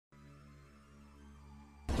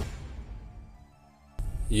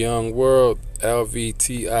Young World,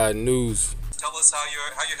 LVTI News. Tell us how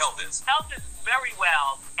your health is. Health is very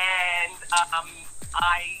well, and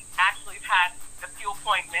I actually have had a few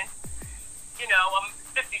appointments. You know, I'm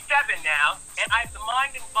 57 now, and I have the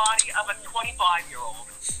mind and body of a 25-year-old.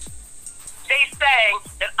 They saying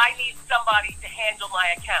that I need somebody to handle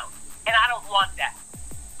my account, and I don't want that.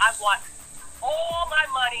 I want all my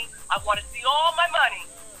money. I want to see all my money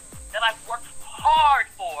that I've worked hard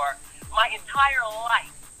for my entire life.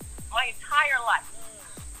 My entire life.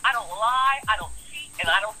 I don't lie, I don't cheat, and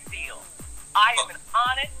I don't steal. I am an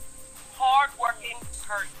honest, hard-working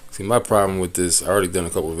person. See, my problem with this, I already done a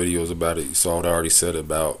couple of videos about it. You saw what I already said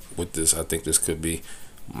about what this, I think this could be.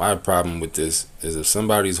 My problem with this is if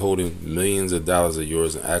somebody's holding millions of dollars of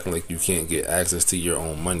yours and acting like you can't get access to your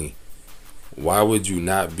own money, why would you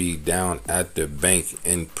not be down at the bank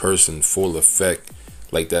in person, full effect,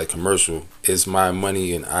 like that commercial, "It's my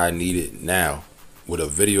money and I need it now," with a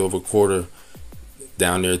video recorder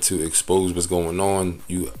down there to expose what's going on.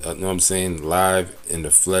 You know what I'm saying, live in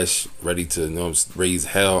the flesh, ready to, you know, raise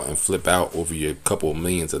hell and flip out over your couple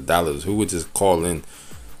millions of dollars. Who would just call in?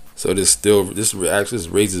 So this actually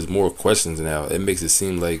raises more questions now. It makes it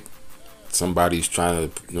seem like somebody's trying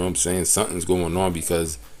to, you know what I'm saying, something's going on,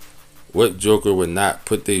 because what joker would not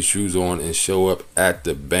put their shoes on and show up at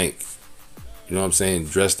the bank, you know what I'm saying,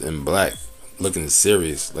 dressed in black, looking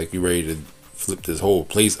serious, like you ready to flip this whole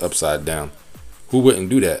place upside down? Who wouldn't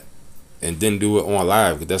do that? And then do it on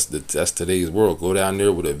live, because that's today's world. Go down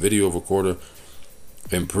there with a video recorder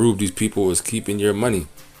and prove these people is keeping your money.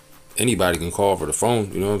 Anybody can call for the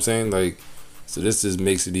phone, you know what I'm saying? Like, so this just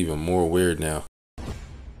makes it even more weird now.